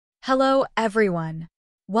Hello everyone.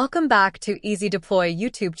 Welcome back to Easydeploy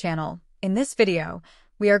YouTube channel. In this video,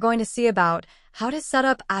 we are going to see about how to set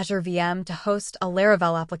up Azure VM to host a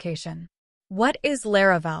Laravel application. What is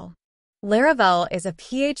Laravel? Laravel is a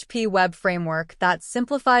PHP web framework that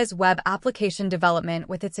simplifies web application development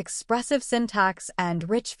with its expressive syntax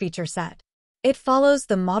and rich feature set. It follows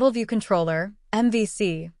the Model View Controller,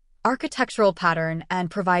 MVC, architectural pattern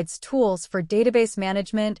and provides tools for database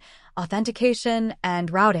management, authentication,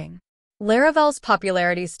 and routing. Laravel's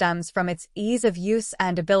popularity stems from its ease of use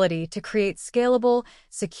and ability to create scalable,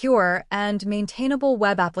 secure, and maintainable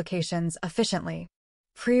web applications efficiently.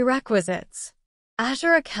 Prerequisites: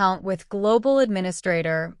 Azure account with Global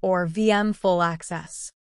Administrator or VM full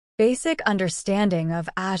access, basic understanding of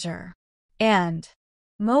Azure, and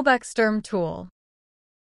Mobexterm tool.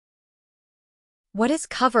 What is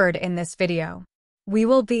covered in this video? We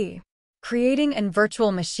will be creating a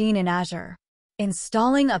virtual machine in Azure,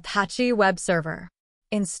 installing Apache web server,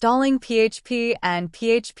 installing PHP and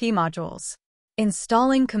PHP modules,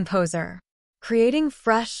 installing Composer, creating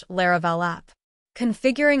fresh Laravel app,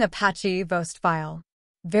 configuring Apache VOST file,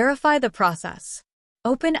 verify the process,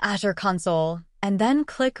 open Azure console, and then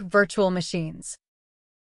click Virtual Machines.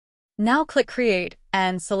 Now click Create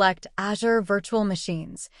and select Azure Virtual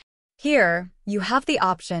Machines. Here, you have the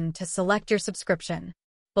option to select your subscription.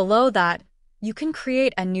 Below that, you can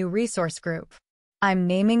create a new resource group. I'm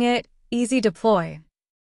naming it Easydeploy.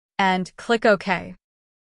 And click OK.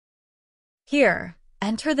 Here,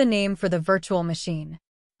 enter the name for the virtual machine.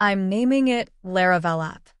 I'm naming it Laravel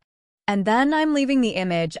app. And then I'm leaving the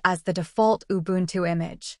image as the default Ubuntu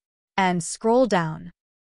image. And scroll down.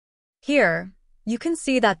 Here, you can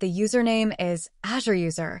see that the username is Azure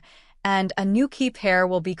User, and a new key pair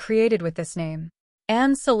will be created with this name.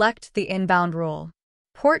 And select the inbound rule.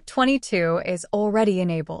 Port 22 is already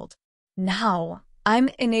enabled. Now, I'm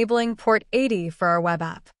enabling port 80 for our web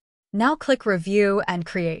app. Now click Review and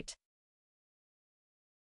Create.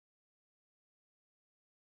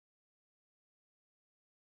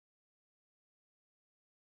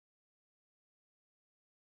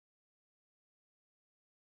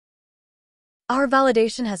 Our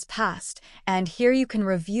validation has passed, and here you can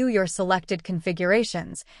review your selected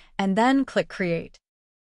configurations, and then click Create.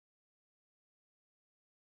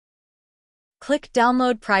 Click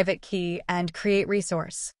Download Private Key and Create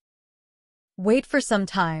Resource. Wait for some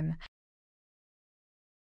time.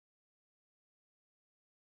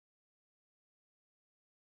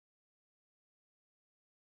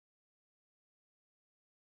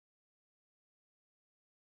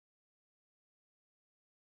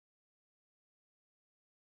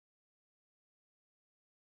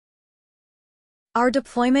 Our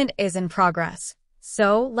deployment is in progress,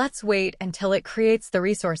 so let's wait until it creates the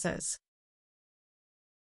resources.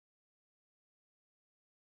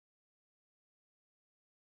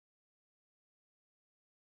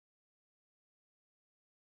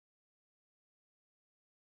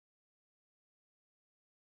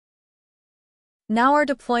 Now our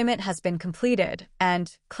deployment has been completed,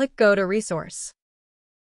 and click Go to Resource.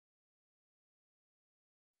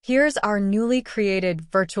 Here's our newly created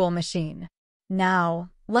virtual machine.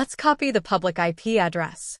 Now, let's copy the public IP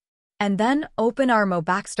address, and then open our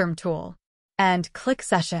Mobexterm tool, and click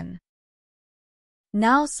Session.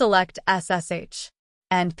 Now select SSH,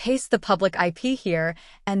 and paste the public IP here,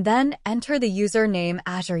 and then enter the username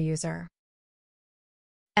Azure User.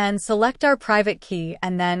 And select our private key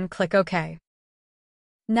and then click OK.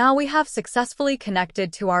 Now we have successfully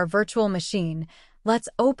connected to our virtual machine. Let's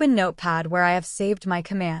open Notepad where I have saved my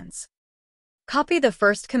commands. Copy the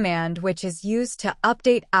first command, which is used to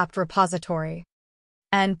update apt repository,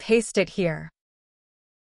 and paste it here.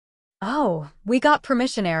 Oh, we got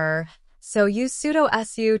permission error, so use sudo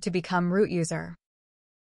su to become root user.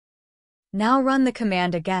 Now run the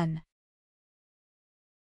command again.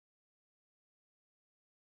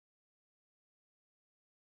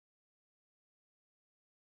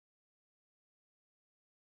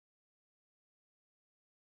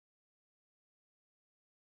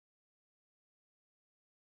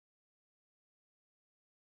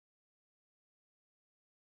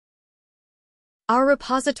 Our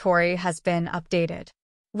repository has been updated.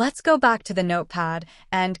 Let's go back to the Notepad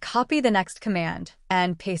and copy the next command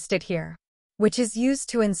and paste it here, which is used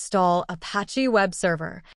to install Apache web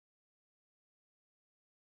server.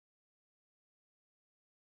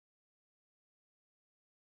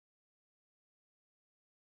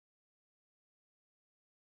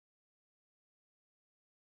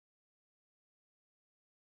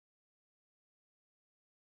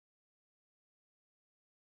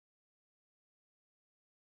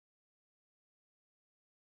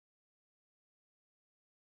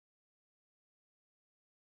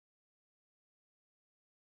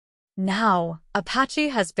 Now, Apache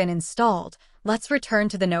has been installed. Let's return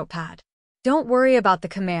to the notepad. Don't worry about the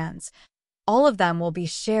commands. All of them will be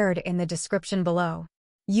shared in the description below.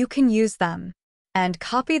 You can use them. And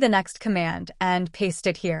copy the next command and paste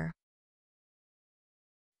it here,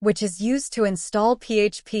 which is used to install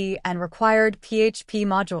PHP and required PHP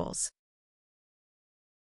modules.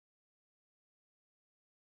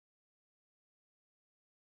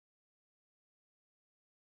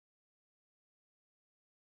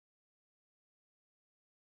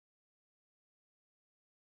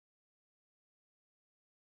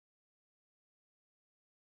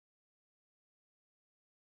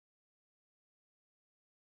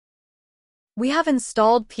 We have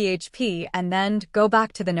installed PHP and then go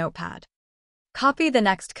back to the notepad. Copy the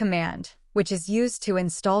next command, which is used to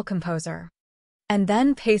install Composer, and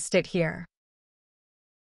then paste it here.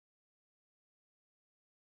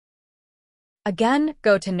 Again,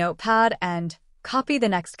 go to Notepad and copy the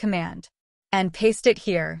next command, and paste it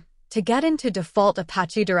here to get into default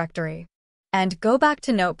Apache directory. And go back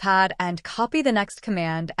to Notepad and copy the next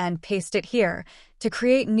command and paste it here to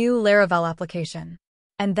create new Laravel application.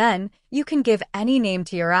 And then you can give any name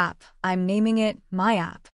to your app. I'm naming it My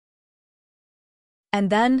App.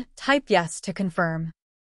 And then type yes to confirm.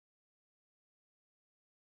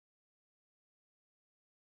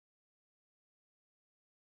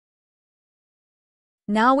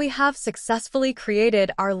 Now we have successfully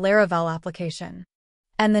created our Laravel application.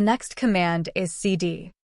 And the next command is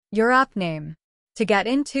cd, your app name, to get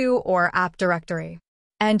into or app directory.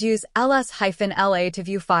 And use ls-la to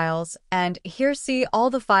view files, and here see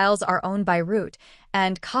all the files are owned by root,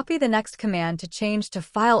 and copy the next command to change to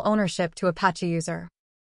file ownership to Apache user.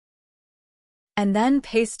 And then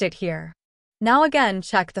paste it here. Now again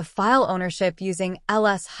check the file ownership using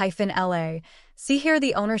ls-la. See here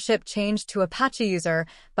the ownership changed to Apache user,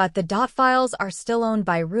 but the .dot files are still owned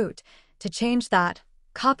by root. To change that,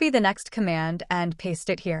 copy the next command and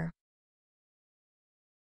paste it here.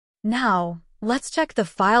 Now, let's check the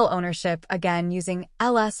file ownership again using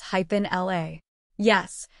ls-la.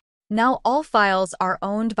 Yes, now all files are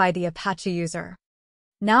owned by the Apache user.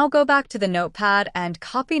 Now go back to the notepad and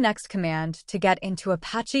copy next command to get into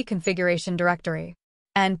Apache configuration directory.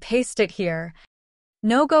 And paste it here.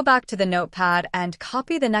 Now go back to the notepad and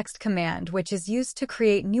copy the next command, which is used to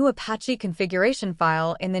create new Apache configuration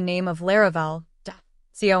file in the name of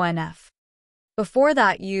Laravel.conf. Before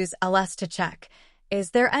that, use ls to check.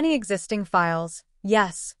 Is there any existing files?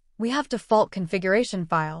 Yes, we have default configuration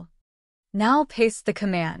file. Now paste the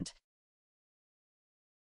command.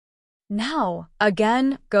 Now,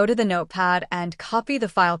 again, go to the notepad and copy the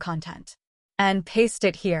file content. And paste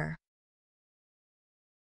it here.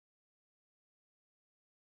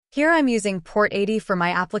 Here I'm using port 80 for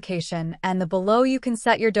my application, and the below you can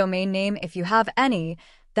set your domain name if you have any,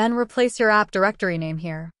 then replace your app directory name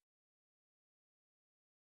here.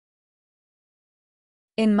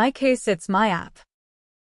 In my case, it's My App.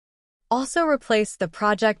 Also replace the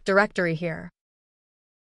project directory here.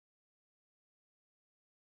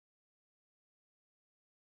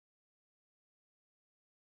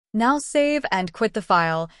 Now save and quit the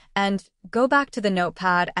file, and go back to the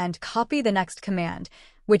notepad and copy the next command,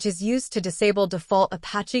 which is used to disable default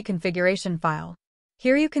Apache configuration file.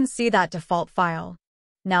 Here you can see that default file.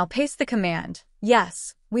 Now paste the command.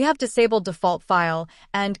 Yes, we have disabled default file,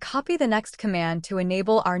 and copy the next command to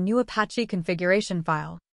enable our new Apache configuration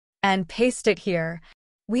file. And paste it here.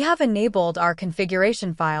 We have enabled our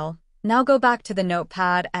configuration file. Now go back to the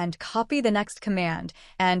notepad and copy the next command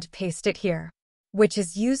and paste it here, which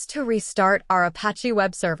is used to restart our Apache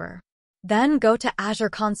web server. Then go to Azure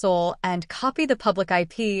console and copy the public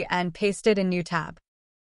IP and paste it in new tab.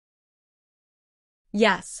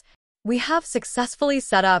 Yes, we have successfully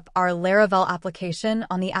set up our Laravel application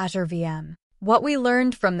on the Azure VM. What we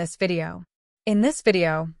learned from this video. In this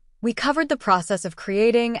video, we covered the process of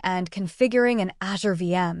creating and configuring an Azure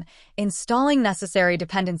VM, installing necessary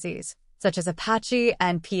dependencies, such as Apache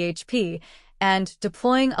and PHP, and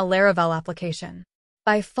deploying a Laravel application.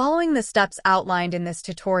 By following the steps outlined in this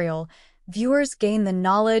tutorial, viewers gain the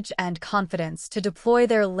knowledge and confidence to deploy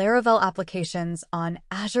their Laravel applications on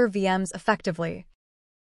Azure VMs effectively.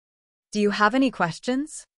 Do you have any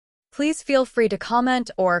questions? Please feel free to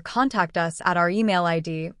comment or contact us at our email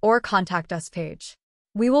ID or contact us page.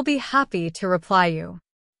 We will be happy to reply you.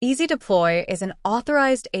 Easydeploy is an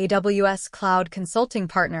authorized AWS cloud consulting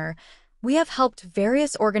partner. We have helped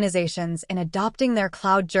various organizations in adopting their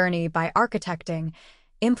cloud journey by architecting,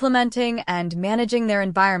 implementing, and managing their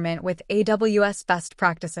environment with AWS best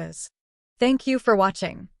practices. Thank you for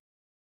watching.